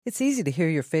It's easy to hear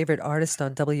your favorite artist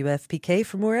on WFPK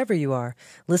from wherever you are.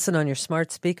 Listen on your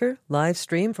smart speaker, live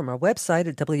stream from our website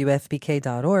at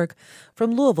WFPK.org,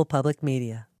 from Louisville Public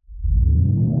Media.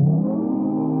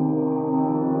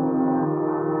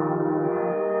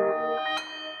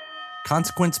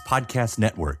 Consequence Podcast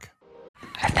Network.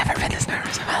 I've never been this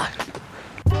nervous in my life.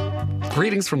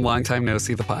 Greetings from Long Time No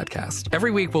See, the podcast.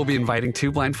 Every week, we'll be inviting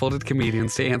two blindfolded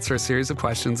comedians to answer a series of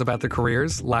questions about their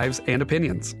careers, lives, and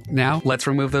opinions. Now, let's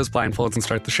remove those blindfolds and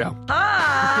start the show.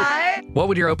 Hi! What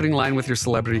would your opening line with your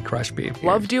celebrity crush be?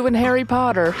 Loved you in Harry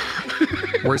Potter.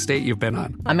 Worst date you've been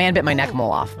on? A man bit my neck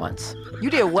mole off once. You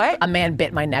did what? A man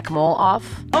bit my neck mole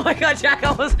off. Oh my God, Jack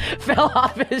almost fell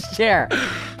off his chair.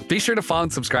 Be sure to follow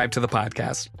and subscribe to the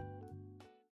podcast.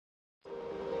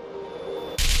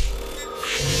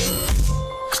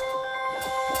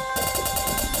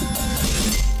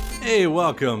 Hey,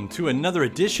 welcome to another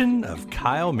edition of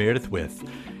Kyle Meredith With.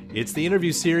 It's the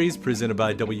interview series presented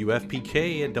by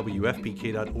WFPK at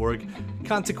WFPK.org,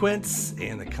 Consequence,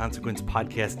 and the Consequence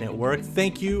Podcast Network.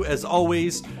 Thank you, as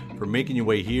always, for making your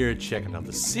way here, checking out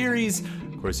the series.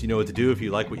 Of course, you know what to do if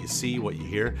you like what you see, what you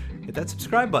hear. Hit that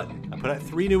subscribe button. I put out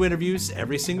 3 new interviews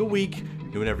every single week,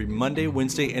 doing every Monday,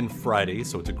 Wednesday, and Friday,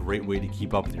 so it's a great way to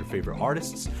keep up with your favorite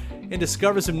artists and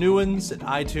discover some new ones at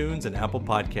iTunes and Apple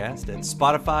Podcast, at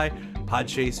Spotify,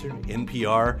 Podchaser,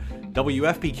 NPR,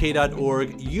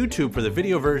 WFPK.org, YouTube for the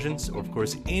video versions, or of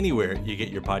course anywhere you get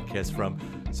your podcast from.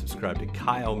 Subscribe to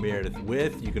Kyle Meredith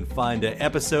With. You can find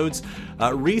episodes,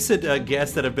 recent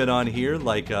guests that have been on here,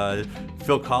 like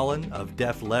Phil Collin of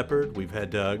Def Leppard. We've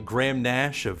had Graham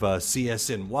Nash of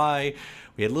CSNY.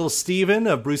 We had Little Steven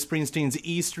of Bruce Springsteen's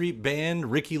E Street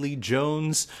Band, Ricky Lee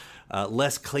Jones,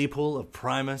 Les Claypool of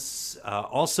Primus.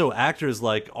 Also actors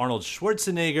like Arnold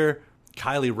Schwarzenegger,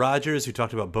 Kylie Rogers, who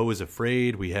talked about Beau is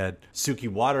Afraid. We had Suki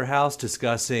Waterhouse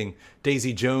discussing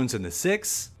Daisy Jones and the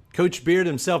Six. Coach Beard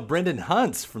himself, Brendan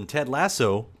Hunt from Ted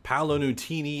Lasso, Paolo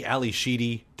Nutini, Ali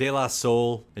Sheedy, De La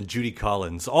Soul, and Judy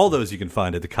Collins. All those you can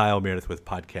find at the Kyle Meredith With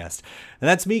podcast. And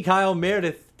that's me, Kyle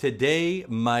Meredith. Today,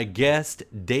 my guest,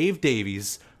 Dave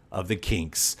Davies of the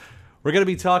Kinks. We're going to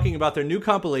be talking about their new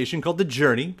compilation called The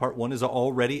Journey. Part 1 is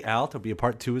already out. There'll be a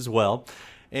part 2 as well.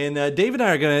 And Dave and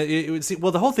I are going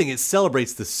to, the whole thing, it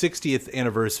celebrates the 60th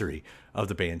anniversary of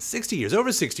the band. 60 years,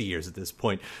 over 60 years at this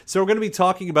point. So we're going to be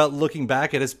talking about looking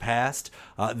back at his past,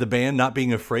 the band not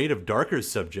being afraid of darker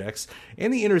subjects,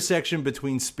 and the intersection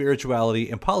between spirituality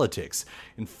and politics.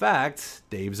 In fact,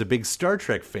 Dave's a big Star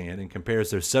Trek fan and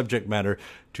compares their subject matter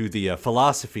to the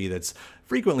philosophy that's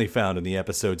frequently found in the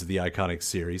episodes of the iconic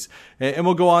series. And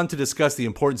we'll go on to discuss the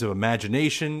importance of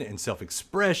imagination and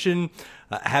self-expression,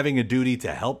 having a duty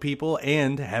to help people,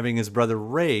 and having his brother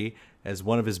Ray as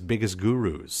one of his biggest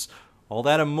gurus. All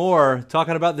that and more,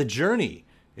 talking about The Journey.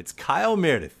 It's Kyle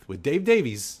Meredith with Dave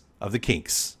Davies of the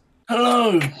Kinks.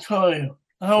 Hello, Kyle.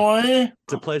 How are you?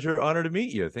 It's a pleasure, honor to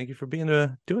meet you. Thank you for being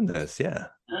doing this. Yeah,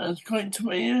 it's great to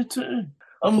meet you too.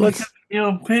 I'm looking at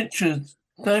your pictures,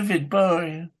 David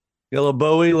Bowie. A little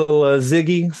Bowie, a little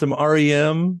Ziggy, some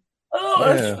REM. Oh,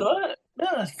 that's great.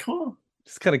 Yeah, that's cool.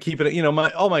 Just kind of keeping it,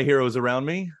 all my heroes around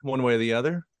me, one way or the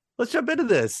other. Let's jump into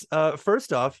this.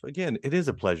 First off, again, it is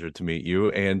a pleasure to meet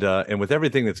you, and with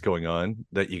everything that's going on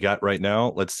that you got right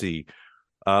now, let's see.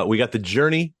 We got The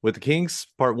Journey with the Kinks,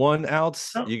 part 1 out.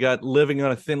 Oh. You got Living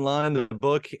on a Thin Line, the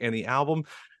book and the album,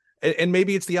 and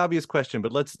maybe it's the obvious question,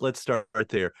 but let's start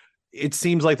there. It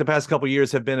seems like the past couple of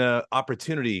years have been an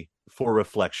opportunity for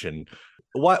reflection.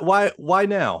 Why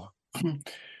now?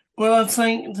 Well, I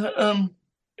think that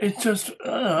it's just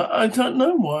I don't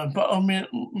know why, but I mean,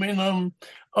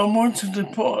 I wanted to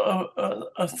put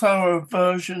a thorough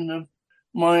version of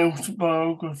my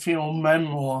autobiography or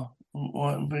memoir,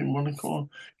 whatever you want to call it,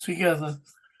 together.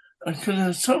 Because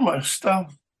there's so much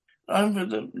stuff over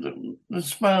the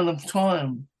span of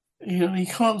time. You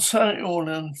can't say it all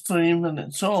in 3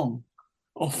 minutes on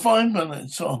or 5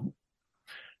 minutes on.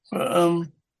 But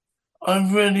I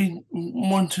really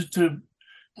wanted to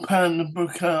pan the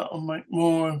book out and make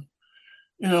more of,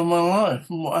 my life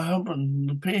and what happened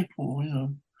to the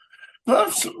people,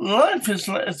 Life is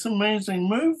like this amazing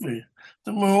movie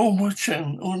that we're all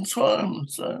watching all the time.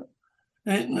 So,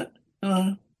 and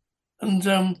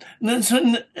it's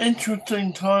an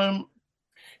interesting time.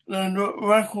 The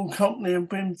record company have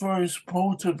been very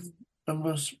supportive of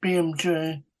us,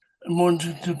 BMJ, and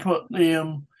wanted to put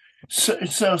the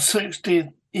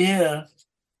 60th year.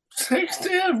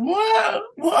 60th?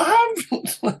 What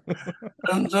happened?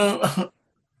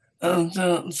 and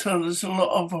so there's a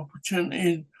lot of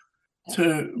opportunity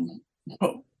to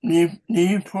put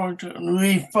new product and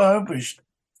refurbished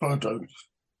products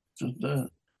to the,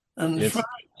 and yes.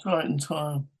 exciting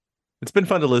time. It's been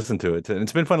fun to listen to it, and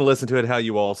it's been fun to listen to it how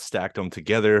you all stacked them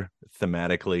together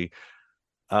thematically.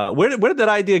 Where did that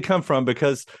idea come from?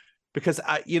 Because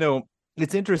I,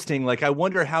 it's interesting. Like, I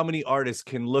wonder how many artists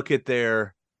can look at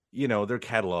their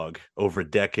catalog over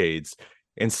decades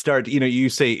and start, you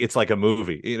say it's like a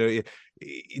movie,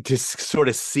 to sort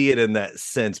of see it in that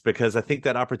sense, because I think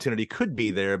that opportunity could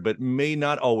be there, but may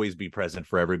not always be present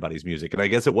for everybody's music. And I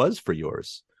guess it was for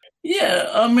yours. Yeah,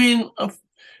 I mean,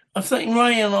 I think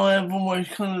Ray and I have always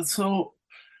kind of thought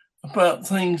about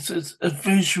things as a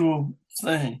visual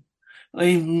thing.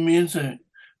 Even music,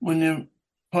 when you're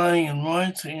playing and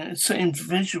writing, it seems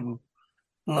visual.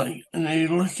 Like, you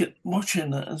look at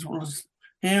watching it as well as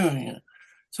hearing it.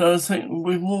 So I think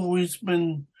we've always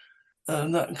been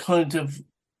that kind of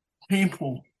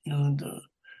people, and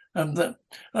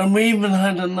we even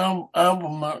had an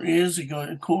album out years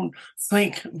ago called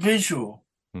Think Visual,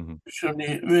 which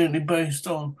is really based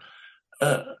on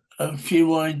a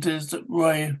few ideas that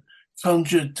Ray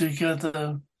conjured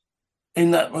together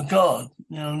in that regard,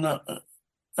 and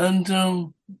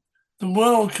the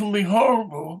world can be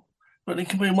horrible, but it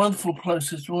can be a wonderful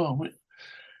place as well.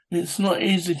 It's not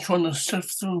easy trying to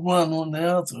sift through one or the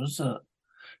other, is it?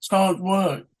 It's hard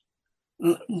work.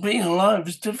 Being alive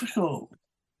is difficult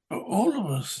for all of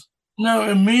us.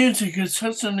 And music is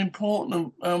such an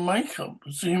important makeup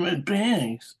as human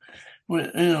beings.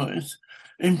 It's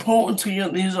important to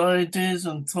get these ideas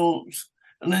and thoughts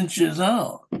and images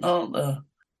out, aren't there?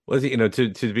 Well,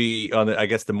 to be on I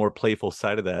guess the more playful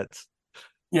side of that.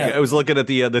 Yeah, I was looking at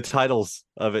the titles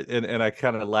of it, and I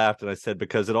kind of laughed, and I said,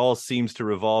 because it all seems to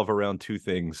revolve around two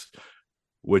things,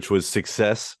 which was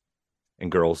success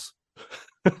and girls.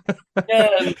 Yeah,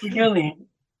 at the beginning.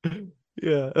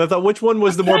 Yeah, I thought, which one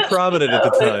was the more prominent at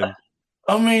the time?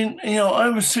 I mean, I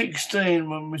was 16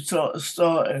 when we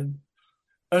started,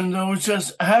 and I was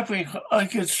just happy I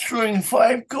could string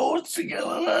 5 chords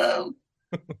together, man.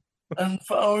 And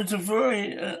I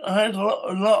had a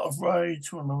lot of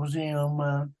rage when I was a young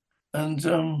man, and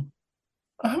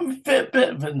I have a bit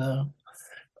of it now.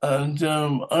 And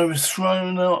I was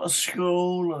thrown out of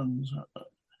school, and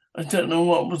I don't know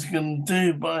what I was going to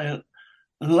do, but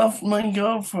I loved my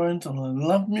girlfriend and I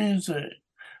loved music,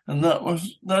 and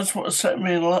that's what set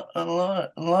me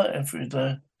alight every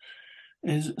day.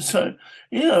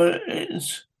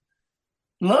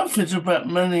 Life is about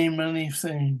many, many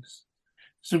things.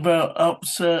 It's about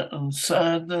upset and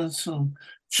sadness and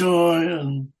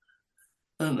joy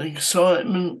and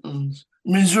excitement and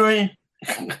misery.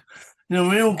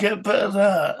 We all get better at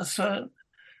that. So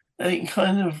it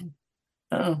kind of,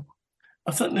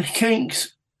 I think the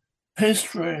Kinks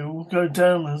history will go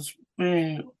down as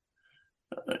being,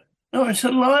 it's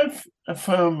a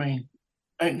life-affirming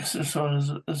exercise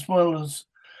as well as,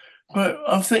 but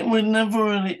I think we've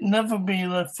never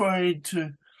been afraid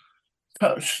to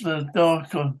touch the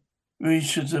darker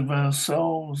reaches of our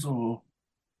souls or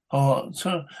heart.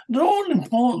 So they're all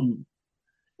important.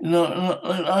 And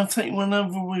I think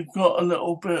whenever we've got a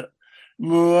little bit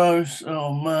morose,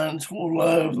 oh man, it's all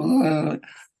over,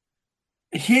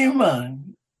 humour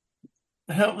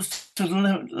helps to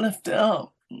lift it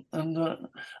up. And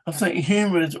I think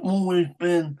humour has always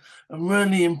been a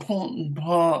really important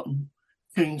part of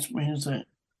King's music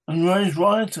and Ray's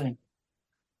writing.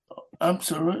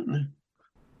 Absolutely.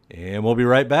 And we'll be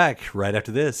right back right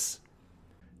after this.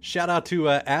 Shout out to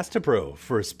Astapro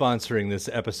for sponsoring this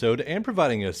episode and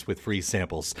providing us with free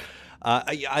samples.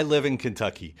 I live in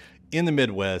Kentucky, in the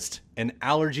Midwest, and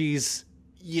allergies,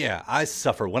 yeah, I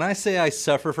suffer. When I say I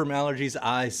suffer from allergies,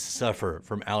 I suffer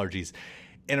from allergies.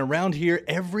 And around here,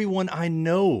 everyone I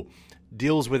know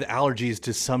deals with allergies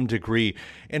to some degree.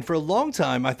 And for a long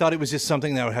time, I thought it was just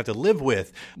something that I would have to live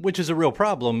with, which is a real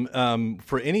problem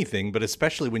for anything, but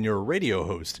especially when you're a radio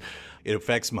host. It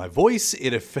affects my voice,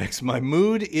 it affects my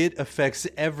mood, it affects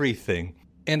everything.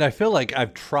 And I feel like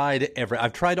I've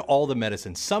tried all the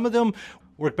medicines. Some of them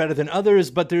work better than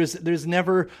others, but there's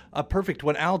never a perfect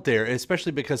one out there,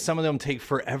 especially because some of them take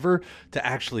forever to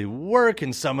actually work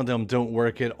and some of them don't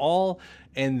work at all.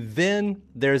 And then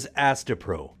there's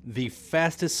Astapro, the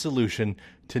fastest solution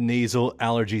to nasal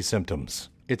allergy symptoms.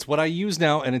 It's what I use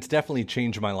now, and it's definitely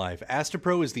changed my life.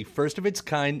 Astapro is the first of its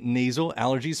kind nasal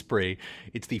allergy spray.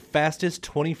 It's the fastest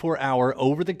 24-hour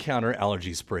over-the-counter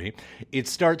allergy spray. It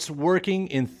starts working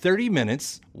in 30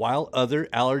 minutes, while other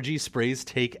allergy sprays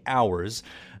take hours.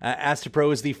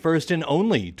 Astapro is the first and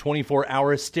only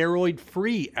 24-hour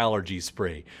steroid-free allergy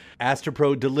spray.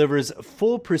 Astapro delivers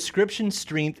full prescription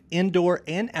strength indoor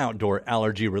and outdoor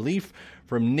allergy relief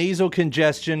from nasal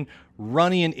congestion,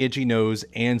 runny and itchy nose,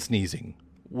 and sneezing.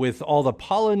 with all the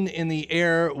pollen in the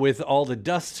air, with all the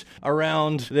dust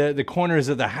around the corners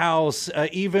of the house,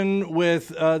 even with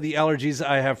the allergies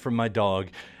I have from my dog.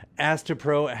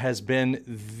 Astepro has been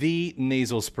the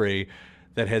nasal spray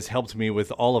that has helped me with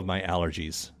all of my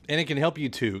allergies. And it can help you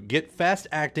too. Get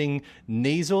fast-acting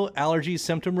nasal allergy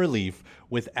symptom relief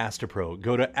with Astepro.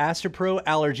 Go to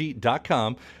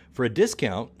asteproallergy.com for a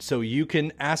discount so you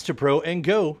can Astepro and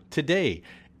go today.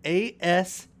 ASTEPRO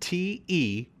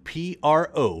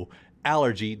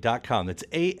allergy.com. That's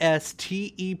ASTEPRO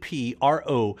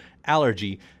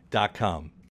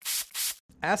allergy.com.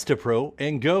 Astepro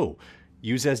and go.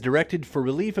 Use as directed for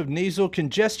relief of nasal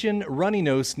congestion, runny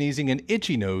nose, sneezing, and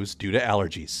itchy nose due to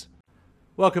allergies.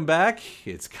 Welcome back.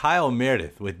 It's Kyle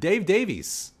Meredith with Dave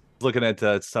Davies. Looking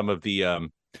at some of the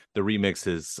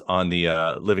remixes on the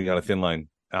Living on a Thin Line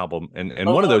album, and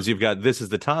one of those you've got This Is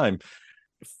the Time.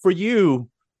 For you,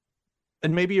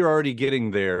 and maybe you're already getting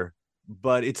there,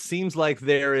 but it seems like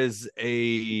there is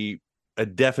a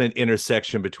definite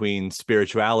intersection between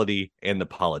spirituality and the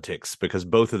politics, because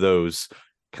both of those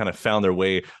kind of found their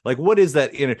way. Like, what is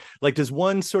that does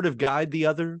one sort of guide the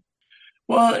other?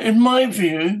 Well, in my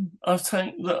view, I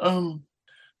think that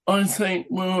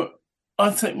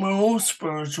we're all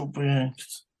spiritual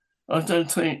beings. I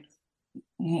don't think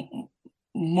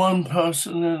one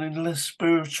person is any less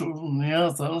spiritual than the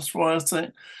other. That's why I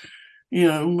think,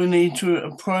 we need to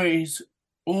appraise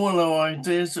all our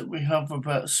ideas that we have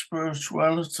about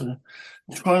spirituality,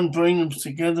 try and bring them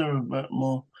together a bit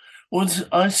more. What's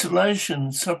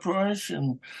isolation,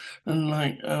 separation,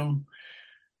 and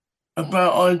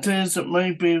about ideas that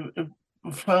maybe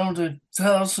founded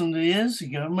thousands of years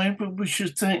ago. Maybe we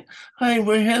should think, hey,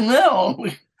 we're here now.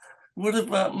 What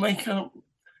about make up,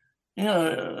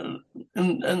 and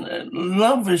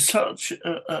love is such,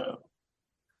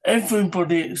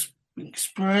 everybody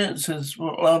experiences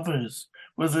what love is,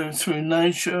 whether it's through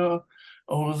nature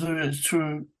or whether it's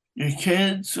through your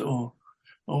kids or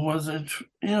whether it's,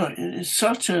 it's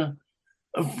such a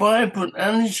vibrant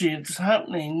energy that's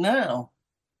happening now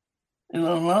in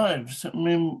our lives. I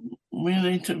mean, we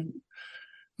need to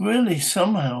really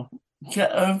somehow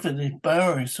get over the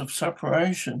barriers of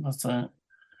separation, I think.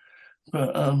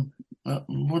 But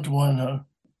what do I know?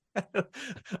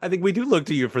 I think we do look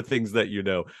to you for things that you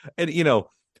know. And,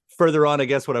 further on, I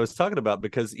guess what I was talking about,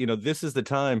 because, This Is the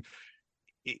Time,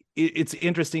 it's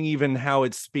interesting even how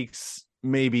it speaks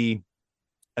maybe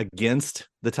against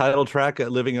the title track,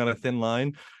 Living on a Thin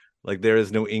Line. Like, there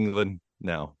is no England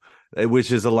now,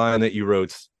 which is a line that you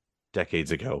wrote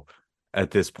decades ago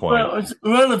at this point. Well, it's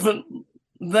relevant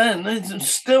then. It's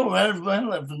still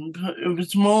relevant, but it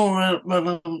was more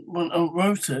relevant when I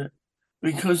wrote it,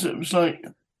 because it was like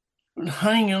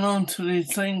hanging on to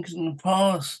these things in the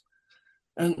past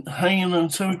and hanging on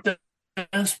so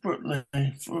desperately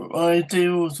for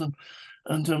ideals and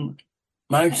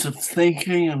modes of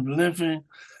thinking and living,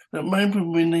 that maybe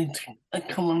we need to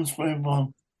come on, let's move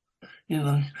on.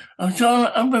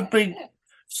 I'm a big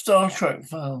Star Trek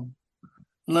fan,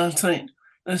 and I think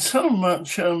there's so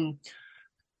much, even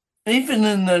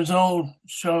in those old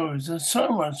shows, there's so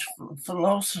much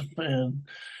philosophy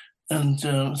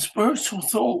and spiritual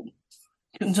thought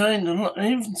contained in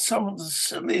even some of the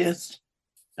silliest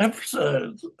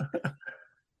episodes.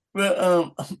 But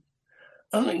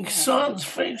I think science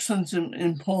fiction's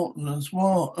important as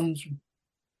well, and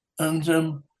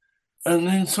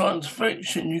in science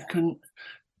fiction you can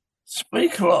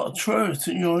speak a lot of truth,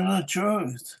 and you're in a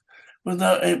truth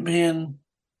without it being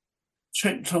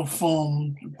chipped or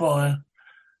formed by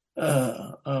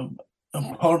a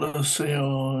policy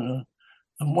or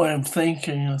a way of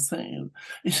thinking. I think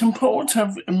it's important to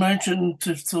have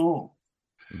imaginative thought.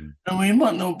 And we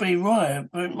might not be right,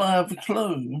 but it might have a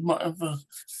clue. We might have a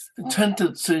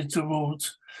tendency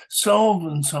towards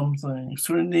solving something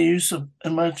through the use of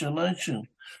imagination.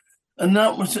 And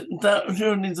that was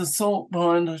really the thought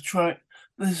behind the track.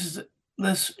 This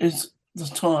is the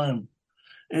time.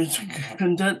 It's a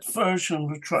condensed version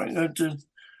of a track I did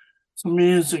some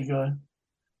years ago.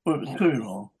 But it was too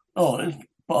long. Oh, it's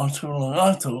far too long,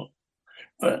 I thought.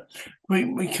 But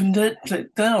we condensed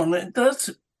it down. It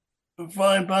does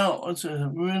vibe out as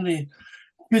a really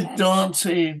good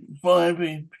dancey,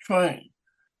 vibey track.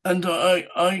 And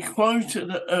I quoted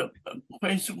a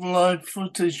piece of live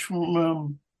footage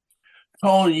from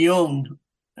Carl Jung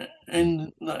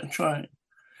in that track.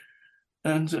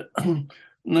 And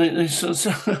they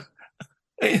said,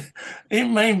 it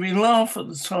made me laugh at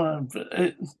the time, but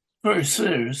it's very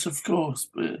serious, of course.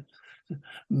 But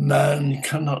man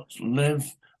cannot live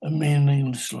a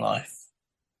meaningless life.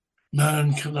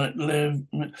 Man cannot live,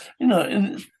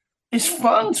 it's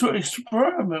fun to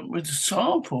experiment with the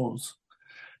samples,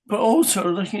 but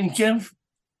also they can give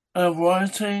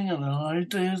writing and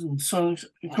ideas and songs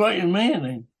greater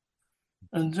meaning.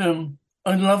 And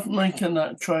I love making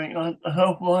that track. I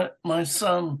help my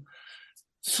son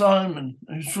Simon,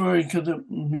 who's very good at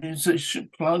musician,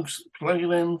 plug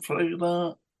it in, plug it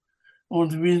out, all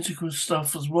the musical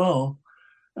stuff as well.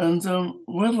 And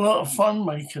we had a lot of fun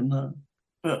making that.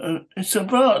 But it's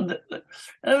about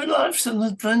life's an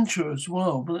adventure as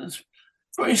well, but it's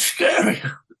very scary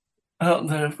out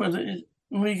there. But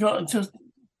we got to just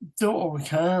do what we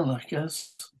can, I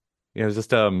guess. Yeah, I was just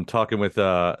talking with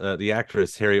the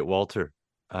actress Harriet Walter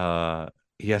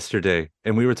yesterday,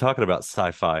 and we were talking about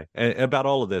sci-fi and about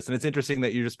all of this. And it's interesting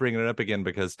that you're just bringing it up again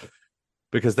because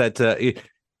that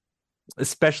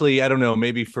especially, I don't know,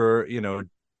 maybe for,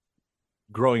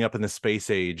 growing up in the space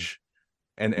age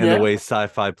and the way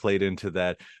sci-fi played into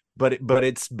that. But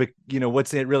it's,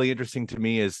 what's really interesting to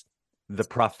me is the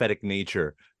prophetic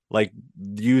nature, like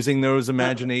using those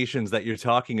imaginations that you're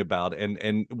talking about,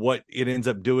 and what it ends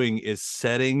up doing is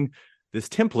setting this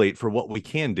template for what we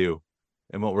can do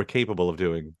and what we're capable of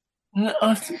doing.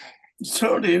 I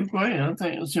totally agree. I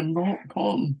think it's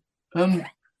important.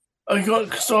 I got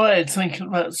excited thinking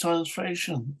about science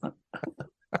fiction.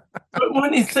 But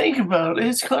when you think about it,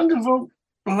 it's kind of all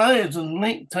layered and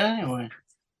linked anyway.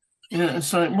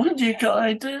 It's like, where do you get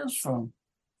ideas from?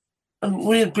 And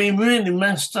we'd be really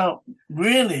messed up,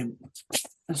 really,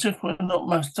 as if we're not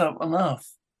messed up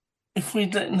enough, if we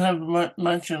didn't have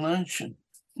imagination.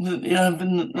 That you have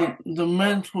the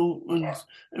mental and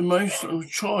emotional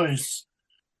choice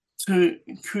to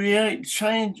create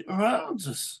change around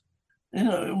us.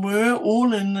 We're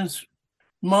all in this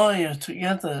Maya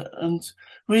together, and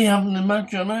we have an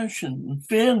imagination and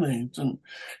feelings, and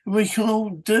we can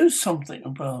all do something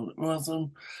about it rather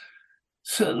than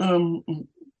sit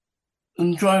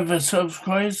and drive ourselves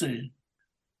crazy.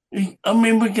 I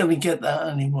mean, we're going to get that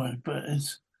anyway, but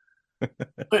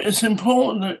it's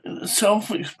important that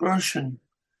self-expression.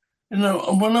 When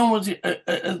I was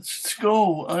at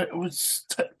school, I was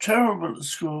terrible at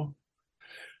school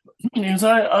because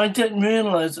I didn't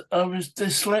realize I was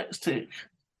dyslexic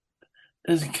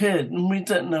as a kid, and we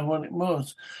didn't know what it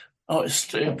was. Oh, it's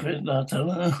stupid, I don't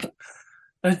know.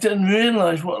 I didn't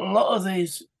realize what a lot of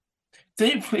these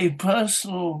deeply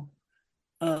personal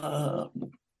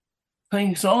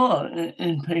things are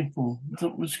in people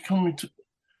that was coming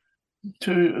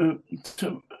to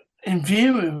in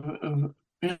view of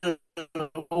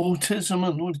autism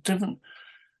and all the different.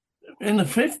 In the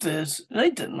 50s, they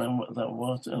didn't know what that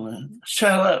was.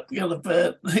 Shut up, go to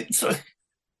bed.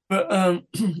 But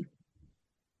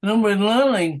then we're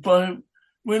learning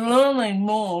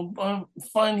more by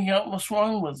finding out what's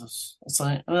wrong with us. I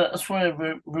think that's where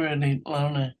we're really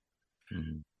learning.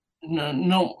 Mm-hmm.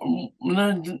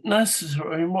 Not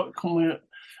necessarily what can we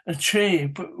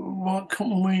achieve, but what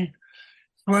can we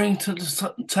bring to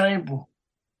the table.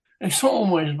 It's not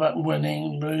always about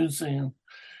winning, losing.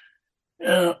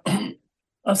 I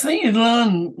think you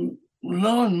learn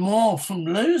more from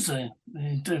losing than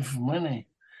you do from winning.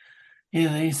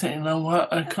 You think,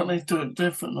 how can I do it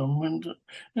different?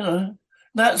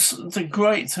 That's the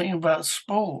great thing about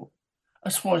sport.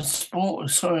 That's why sport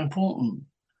is so important.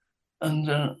 And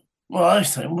I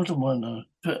think, what do I know?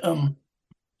 But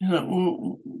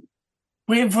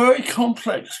we're very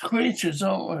complex creatures,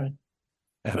 aren't we?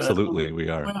 Absolutely, we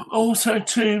are. We're also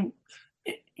too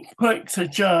quick to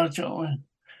judge, aren't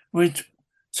we? We're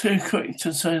too quick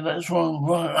to say that's wrong,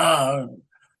 right?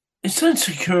 It's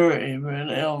insecurity,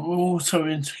 really. We're also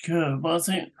insecure. But I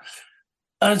think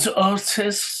as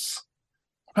artists,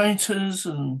 painters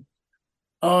and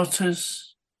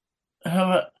artists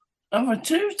have a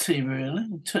duty, really,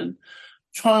 to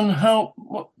try and help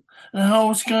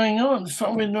what's going on. It's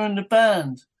like when you're in the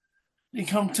band. You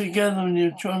come together and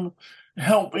you're trying to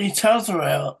help each other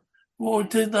out. Well,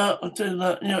 did that.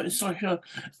 It's like and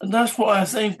that's why I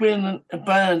think being in a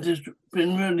band has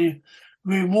been really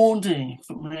rewarding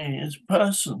for me as a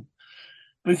person,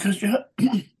 because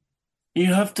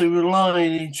you have to rely on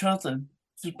each other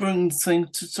to bring things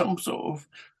to some sort of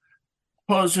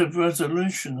positive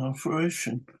resolution or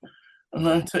fruition. And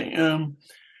I think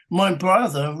my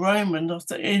brother Raymond, I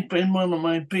think he's been one of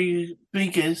my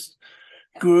biggest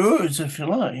gurus, if you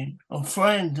like, or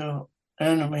friend or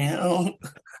enemy.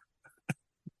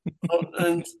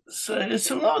 And so it's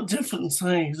a lot of different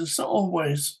things. It's not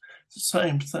always the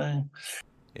same thing.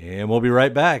 And we'll be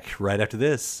right back right after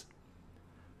this.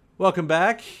 Welcome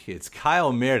back. It's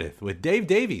Kyle Meredith with Dave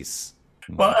Davies.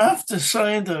 But I have to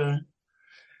say, though,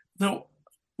 that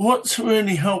what's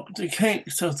really helped the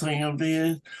Kinks, I think, over the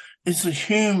years is the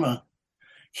humor.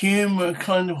 Humor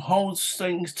kind of holds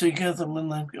things together when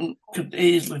they could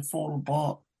easily fall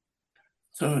apart.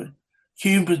 So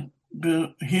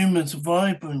humor's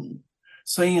vibrant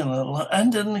thing in a lot,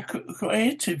 and in the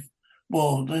creative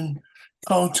world, and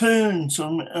cartoons. I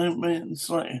mean, it's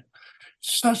like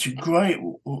such a great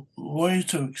way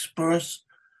to express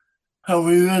how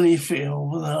we really feel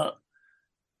without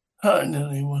hurting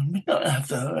anyone. We don't have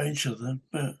to hurt each other,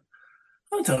 but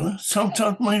I don't know.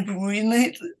 Sometimes maybe we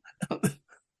need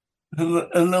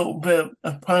a little bit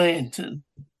of pain to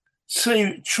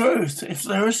see truth, if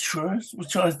there is truth,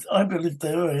 which I believe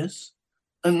there is.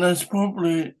 And there's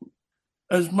probably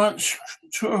as much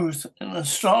truth in a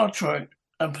Star Trek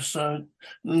episode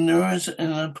than there is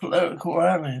in a political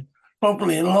rally.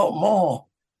 Probably a lot more,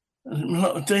 and a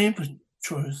lot deeper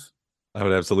truth. I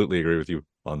would absolutely agree with you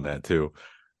on that too.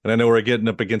 And I know we're getting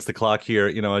up against the clock here.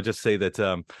 I just say that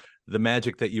the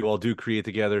magic that you all do create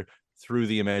together through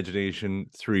the imagination,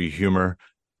 through humor,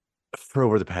 for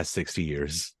over the past 60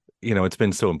 years, it's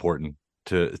been so important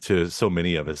to so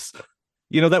many of us,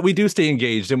 that we do stay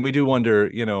engaged, and we do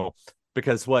wonder,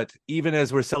 because even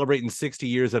as we're celebrating 60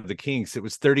 years of the Kinks, it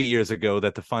was 30 years ago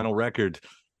that the final record,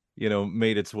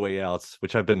 made its way out,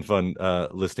 which I've been fun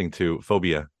listening to,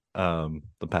 Phobia,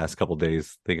 the past couple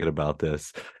days, thinking about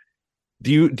this.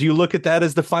 Do you look at that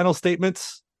as the final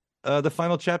statements, the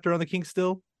final chapter on the Kinks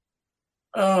still?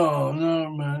 Oh no,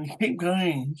 man! Keep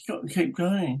going. You got to keep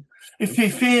going. If you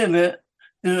feel it,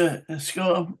 do it. It's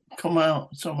got to come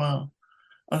out somehow.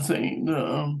 I think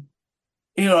that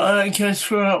I guess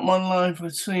throughout my life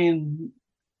I've seen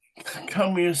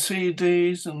coming of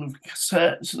CDs and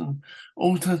cassettes and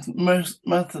all the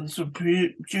methods of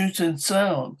producing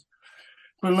sound.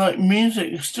 But like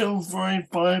music is still very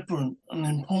vibrant and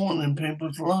important in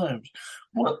people's lives.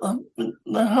 What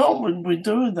the hell would we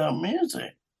do without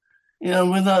music?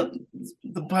 Without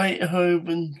the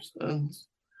Beethovens and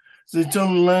the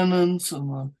John Lennons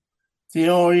and the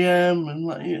R.E.M.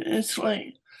 and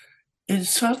it's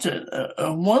such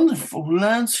a wonderful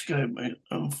landscape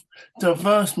of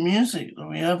diverse music that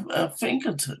we have at our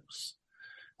fingertips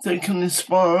that can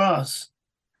inspire us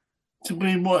to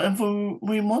be whatever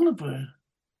we want to be.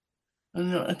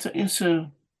 And I think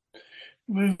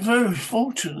we're very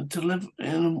fortunate to live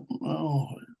in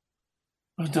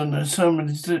I don't know, so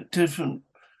many different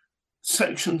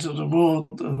sections of the world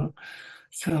that are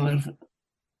kind of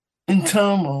in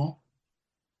turmoil.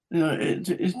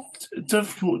 It's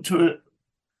difficult to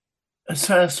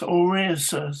assess or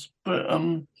reassess, but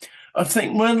I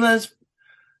think when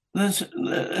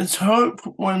there's hope,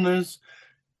 when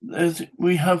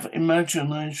we have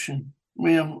imagination,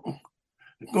 we have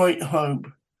great hope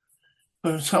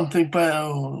for something better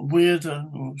or weirder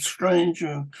or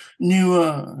stranger,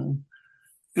 newer.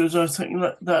 Because I think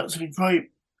that's a great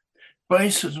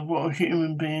basis of what a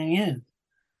human being is.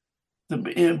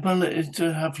 The ability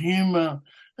to have humor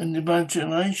and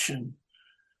imagination.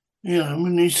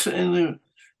 When you sit in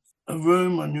a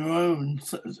room on your own,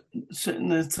 sitting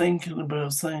there thinking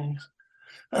about things,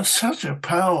 that's such a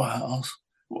powerhouse,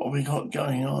 what we got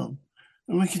going on.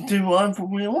 And we can do whatever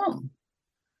we want.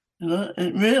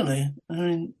 It really,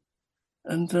 and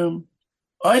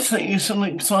I think it's an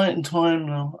exciting time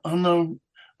now. I know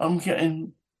I'm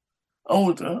getting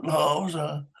older,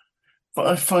 but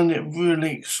I find it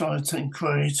really exciting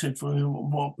creatively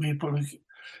what people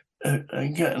are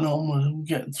getting on with and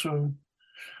getting through.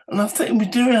 And I think we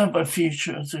do have a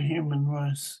future as a human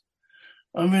race.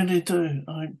 I really do.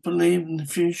 I believe in the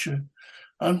future.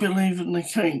 I believe in the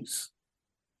Kinks.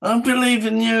 I believe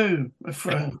in you, my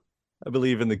friend. I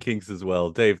believe in the Kinks as well.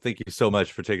 Dave, thank you so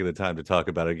much for taking the time to talk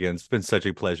about it again. It's been such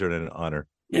a pleasure and an honor.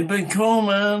 You've been cool,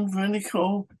 man. Really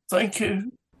cool. Thank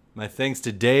you. My thanks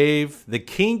to Dave. The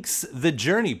Kinks, The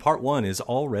Journey, Part 1 is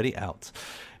already out.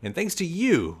 And thanks to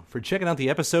you for checking out the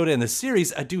episode and the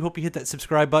series. I do hope you hit that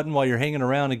subscribe button while you're hanging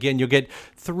around. Again, you'll get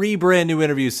 3 brand new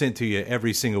interviews sent to you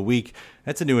every single week.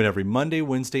 That's a new one every Monday,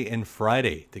 Wednesday, and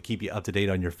Friday to keep you up to date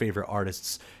on your favorite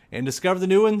artists. And discover the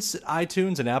new ones at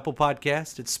iTunes and Apple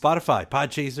Podcasts. It's Spotify,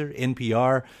 Podchaser,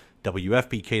 NPR,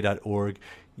 WFPK.org,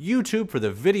 YouTube for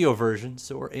the video versions,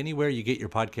 or anywhere you get your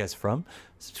podcast from.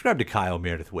 Subscribe to Kyle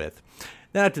Meredith With.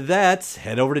 Now after that,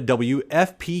 head over to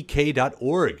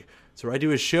WFPK.org. So I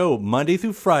do a show Monday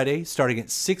through Friday starting at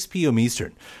 6 p.m.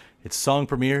 Eastern. It's song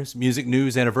premieres, music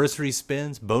news, anniversary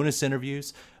spins, bonus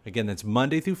interviews. Again, that's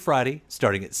Monday through Friday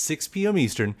starting at 6 p.m.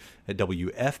 Eastern at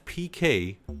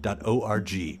WFPK.org.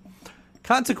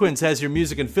 Consequence has your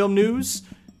music and film news.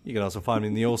 You can also find me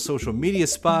in the old social media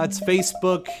spots,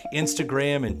 Facebook,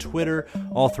 Instagram, and Twitter.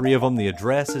 All three of them, the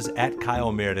address is at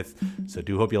Kyle Meredith. So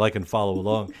do hope you like and follow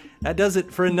along. That does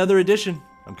it for another edition.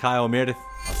 I'm Kyle Meredith.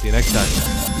 I'll see you next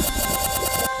time.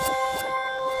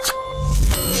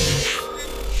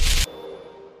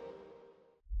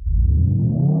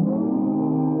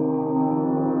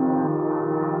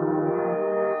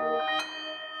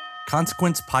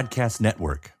 Consequence Podcast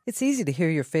Network. It's easy to hear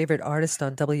your favorite artist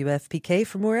on WFPK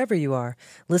from wherever you are.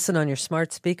 Listen on your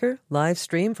smart speaker, live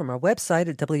stream from our website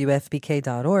at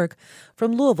WFPK.org,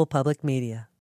 from Louisville Public Media.